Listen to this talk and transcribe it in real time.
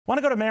Want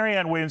to go to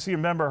Marianne Williamson. You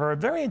remember her, a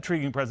very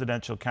intriguing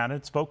presidential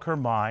candidate, spoke her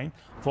mind,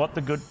 fought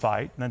the good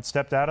fight, and then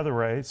stepped out of the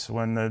race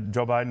when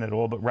Joe Biden had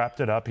all but wrapped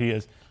it up. He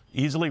has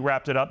easily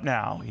wrapped it up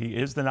now. He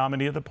is the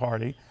nominee of the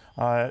party.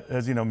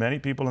 As you know, many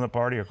people in the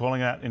party are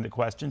calling that into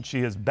question. She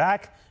is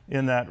back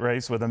in that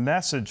race with a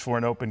message for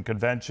an open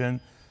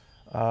convention.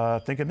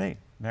 Think of me,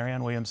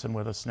 Marianne Williamson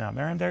with us now.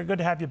 Marianne, very good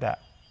to have you back.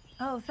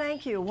 Oh,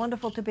 thank you.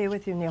 Wonderful to be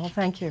with you, Neil.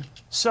 Thank you.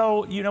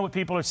 So, you know what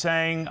people are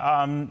saying,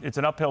 it's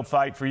an uphill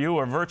fight for you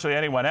or virtually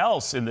anyone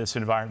else in this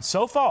environment.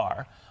 So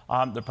far,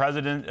 the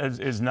president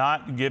is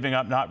not giving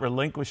up, not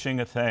relinquishing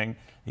a thing.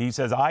 He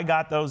says, I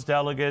got those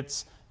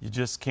delegates. You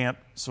just can't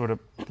sort of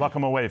pluck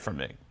them away from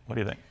me. What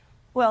do you think?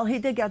 Well, he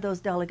did get those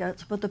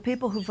delegates, but the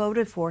people who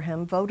voted for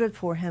him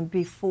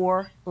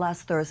before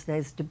last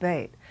Thursday's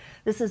debate.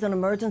 This is an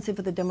emergency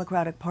for the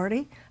Democratic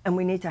Party, and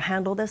we need to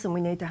handle this, and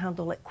we need to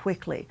handle it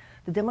quickly.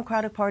 The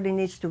Democratic Party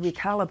needs to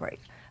recalibrate.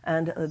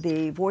 And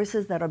the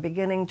voices that are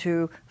beginning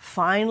to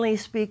finally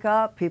speak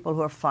up, people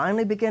who are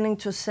finally beginning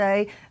to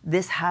say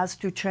this has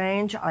to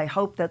change. I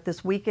hope that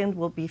this weekend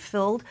will be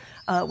filled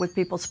with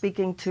people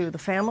speaking to the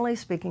family,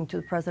 speaking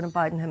to President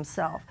Biden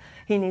himself.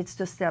 He needs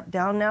to step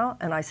down now,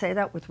 and I say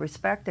that with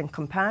respect and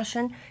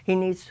compassion. He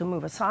needs to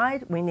move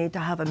aside. We need to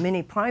have a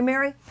mini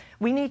primary.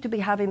 We need to be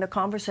having the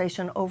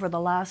conversation over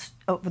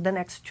the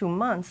next 2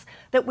 months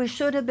that we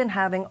should have been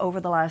having over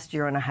the last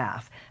year and a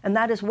half. And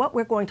that is what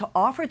we're going to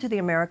offer to the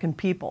American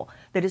people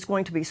that is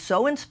going to be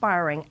so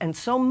inspiring and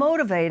so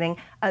motivating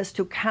as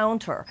to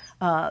counter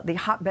the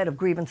hotbed of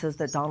grievances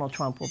that Donald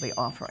Trump will be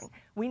offering.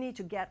 We need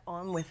to get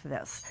on with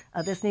this.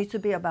 This needs to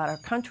be about our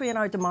country and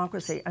our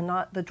democracy and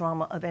not the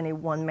drama of any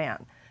one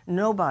man.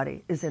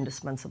 Nobody is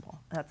indispensable.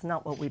 That's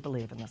not what we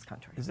believe in this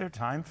country. Is there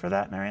time for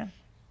that, Marianne?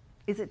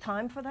 Is it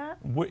time for that?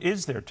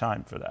 Is there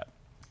time for that?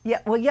 Yeah,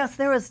 well, yes,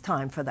 there is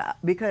time for that,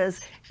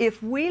 because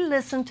if we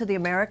listen to the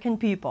American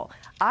people,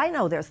 I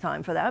know there's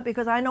time for that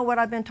because I know what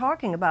I've been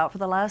talking about for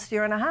the last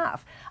year and a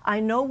half. I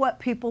know what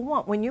people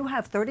want. When you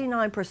have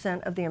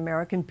 39% of the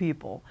American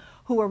people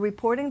who are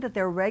reporting that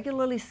they're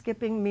regularly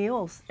skipping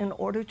meals in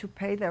order to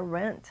pay their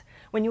rent,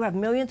 when you have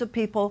millions of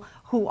people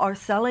who are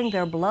selling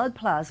their blood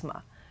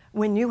plasma,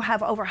 when you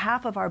have over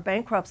half of our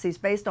bankruptcies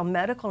based on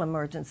medical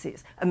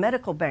emergencies,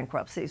 medical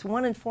bankruptcies,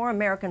 1 in 4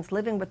 Americans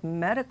living with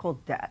medical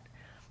debt,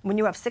 when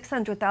you have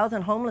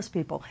 600,000 homeless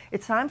people,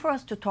 it's time for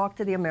us to talk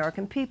to the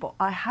American people.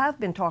 I have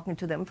been talking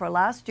to them for the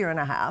last year and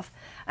a half,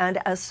 and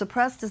as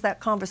suppressed as that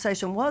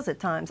conversation was at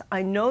times,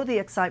 I know the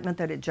excitement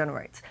that it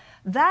generates.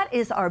 That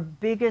is our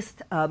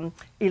biggest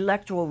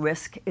electoral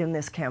risk in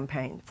this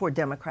campaign for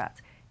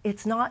Democrats.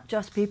 It's not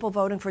just people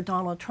voting for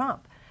Donald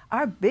Trump.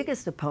 Our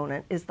biggest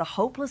opponent is the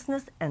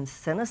hopelessness and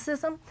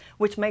cynicism,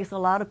 which makes a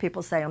lot of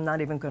people say, I'm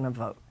not even going to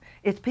vote.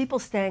 It's people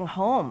staying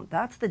home.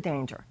 That's the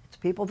danger. It's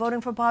people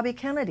voting for Bobby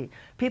Kennedy.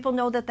 People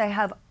know that they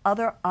have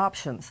other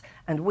options,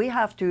 and we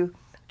have to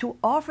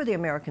offer the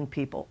American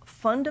people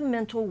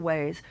fundamental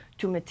ways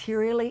to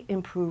materially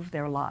improve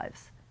their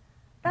lives.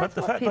 But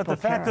the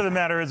fact of the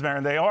matter is,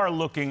 Marianne, they are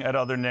looking at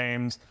other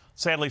names.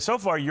 Sadly, so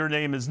far, your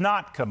name has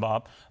not come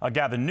up.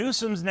 Gavin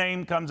Newsom's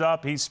name comes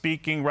up. He's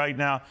speaking right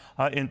now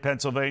in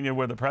Pennsylvania,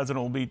 where the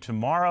president will be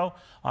tomorrow.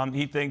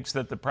 He thinks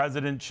that the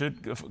president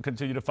should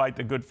continue to fight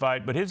the good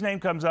fight. But his name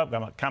comes up.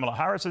 Kamala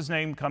Harris's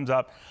name comes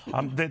up.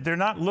 They're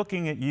not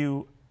looking at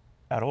you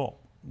at all.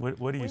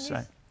 What do you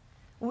say?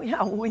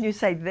 Yeah, when you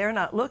say they're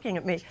not looking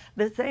at me,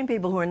 the same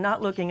people who are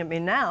not looking at me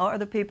now are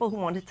the people who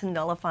wanted to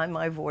nullify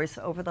my voice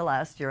over the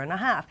last year and a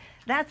half.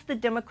 That's the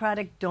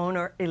Democratic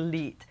donor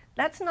elite.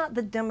 That's not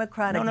the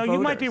Democratic voters. You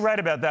might be right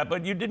about that,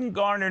 but you didn't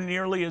garner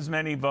nearly as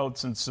many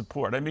votes and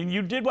support. I mean,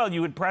 you did well.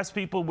 You impressed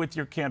people with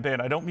your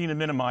campaign. I don't mean to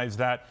minimize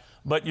that,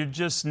 but you're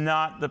just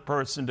not the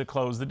person to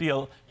close the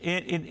deal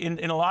in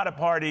a lot of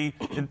party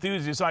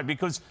enthusiasts,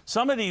 because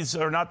some of these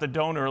are not the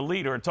donor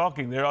elite who are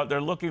talking.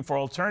 They're looking for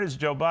alternatives to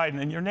Joe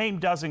Biden, and your name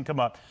doesn't come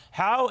up.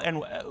 How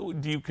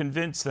do you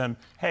convince them,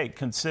 hey,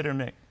 consider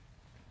me?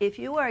 If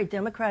you are a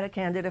Democratic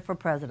candidate for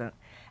president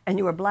and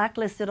you are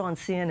blacklisted on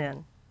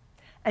CNN,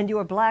 and you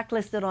are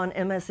blacklisted on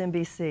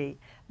MSNBC,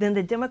 then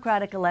the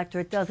Democratic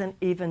electorate doesn't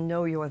even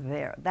know you're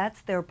there.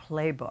 That's their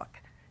playbook.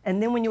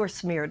 And then when you are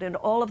smeared and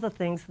all of the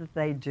things that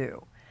they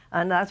do.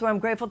 And that's why I'm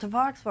grateful to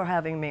Fox for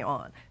having me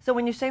on. So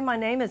when you say my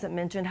name isn't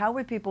mentioned, how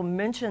would people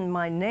mention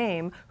my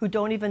name who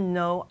don't even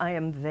know I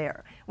am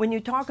there? When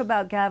you talk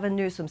about Gavin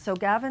Newsom, so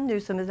Gavin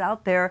Newsom is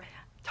out there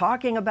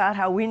talking about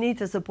how we need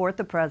to support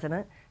the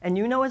president. And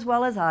you know as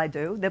well as I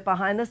do that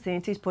behind the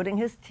scenes he's putting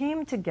his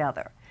team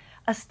together.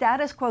 A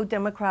status quo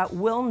Democrat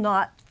will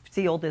not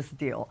seal this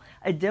deal.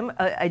 A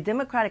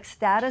Democratic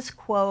status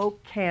quo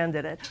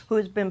candidate who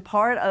has been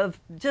part of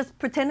just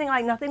pretending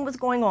like nothing was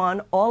going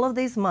on all of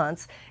these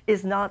months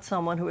is not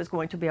someone who is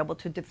going to be able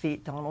to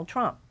defeat Donald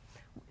Trump.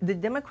 The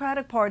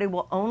Democratic Party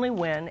will only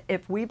win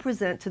if we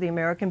present to the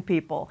American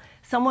people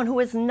someone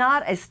who is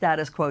not a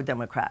status quo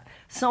Democrat,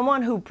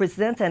 someone who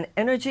presents an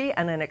energy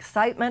and an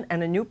excitement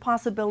and a new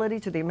possibility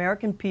to the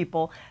American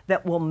people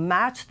that will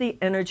match the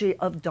energy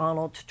of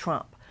Donald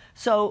Trump.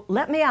 So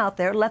let me out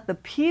there, let the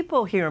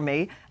people hear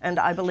me, and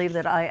I believe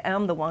that I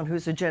am the one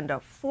whose agenda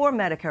for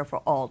Medicare for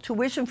all,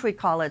 tuition-free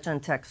college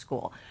and tech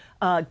school,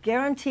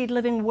 guaranteed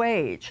living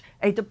wage,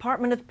 a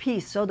Department of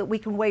Peace so that we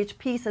can wage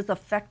peace as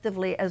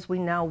effectively as we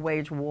now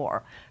wage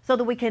war, so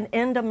that we can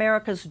end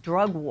America's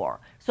drug war,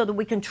 so that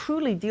we can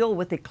truly deal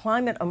with the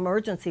climate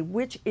emergency,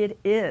 which it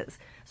is,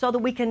 so that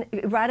we can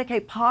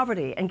eradicate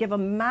poverty and give a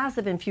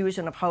massive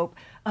infusion of hope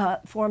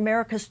for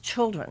America's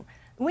children.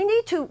 We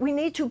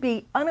need to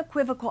be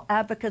unequivocal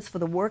advocates for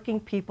the working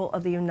people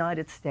of the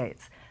United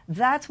States.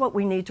 That's what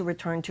we need to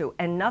return to,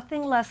 and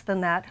nothing less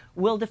than that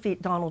will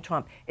defeat Donald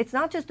Trump. It's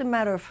not just a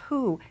matter of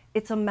who,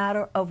 it's a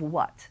matter of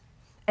what.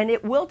 And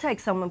it will take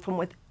someone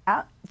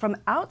from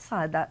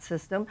outside that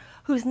system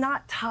who's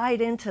not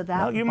tied into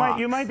that well,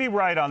 you might be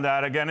right on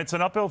that. Again, it's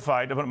an uphill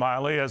fight, to put it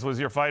mildly, as was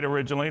your fight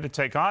originally to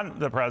take on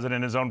the president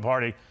in his own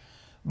party.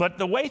 But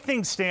the way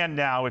things stand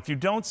now, if you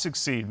don't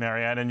succeed,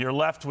 Marianne, and you're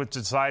left with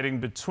deciding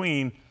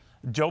between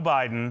Joe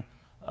Biden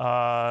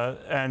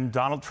and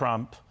Donald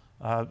Trump,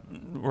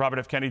 Robert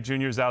F. Kennedy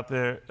Jr. is out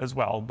there as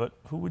well, but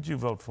who would you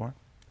vote for?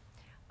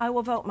 I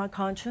will vote my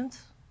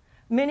conscience.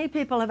 Many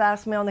people have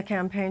asked me on the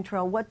campaign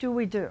trail, what do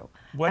we do?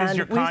 What does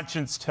your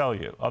conscience tell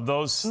you of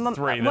those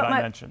three that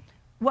I mentioned?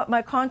 What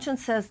my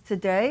conscience says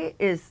today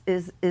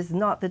is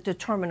not the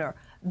determiner.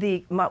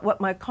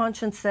 What my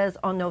conscience says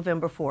on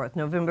November 4th,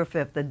 November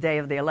 5th, the day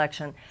of the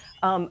election.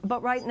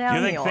 But right now,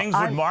 do you think things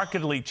would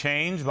markedly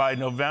change by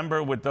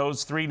November with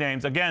those three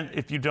names? Again,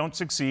 if you don't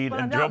succeed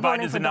and Joe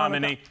Biden is the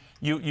nominee,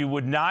 you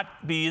would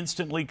not be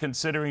instantly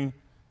considering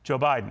Joe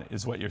Biden,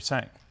 is what you're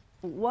saying.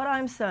 What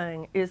I'm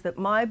saying is that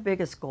my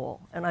biggest goal,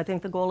 and I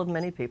think the goal of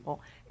many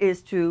people,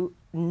 is to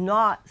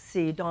not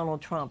see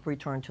Donald Trump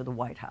return to the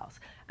White House.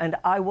 And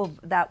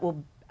that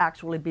will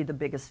actually be the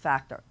biggest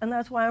factor. And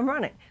that's why I'm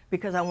running,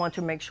 because I want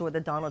to make sure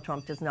that Donald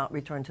Trump does not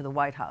return to the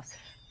White House.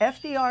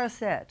 FDR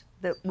said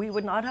that we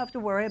would not have to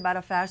worry about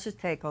a fascist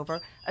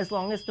takeover as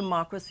long as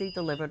democracy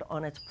delivered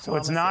on its promises. So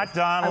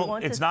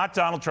it's not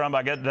Donald Trump,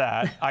 I get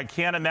that. I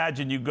can't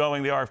imagine you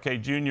going the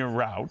RFK Jr.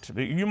 route.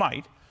 You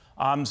might.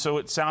 So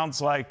it sounds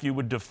like you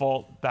would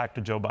default back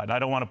to Joe Biden. I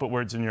don't want to put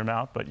words in your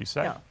mouth, but you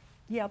said.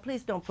 Yeah,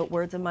 please don't put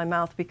words in my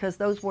mouth, because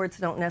those words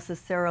don't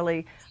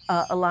necessarily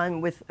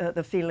align with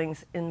the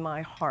feelings in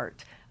my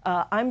heart.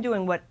 I'm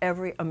doing what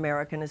every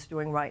American is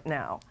doing right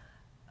now.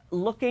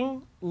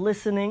 Looking,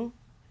 listening,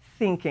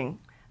 thinking.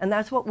 And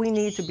that's what we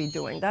need to be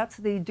doing. That's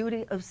the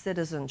duty of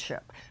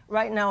citizenship.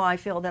 Right now, I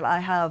feel that I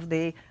have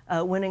the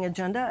winning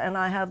agenda and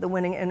I have the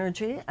winning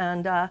energy.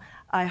 And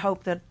I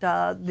hope that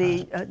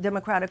the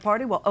Democratic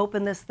Party will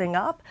open this thing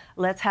up.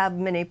 Let's have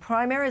many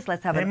primaries.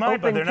 Let's have an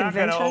open convention. But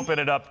they're not going to open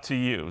it up to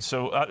you.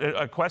 So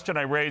a question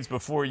I raised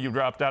before you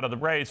dropped out of the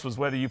race was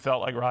whether you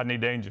felt like Rodney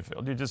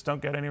Dangerfield. You just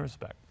don't get any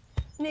respect.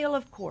 Neil,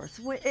 of course.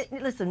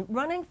 Listen,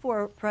 running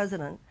for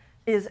president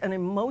is an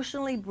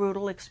emotionally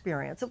brutal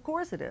experience. Of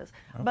course it is.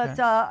 Okay.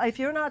 But if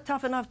you're not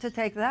tough enough to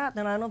take that,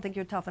 then I don't think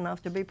you're tough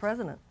enough to be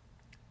president.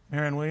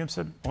 Marianne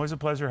Williamson, always a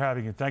pleasure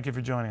having you. Thank you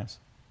for joining us.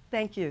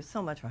 Thank you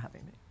so much for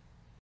having me.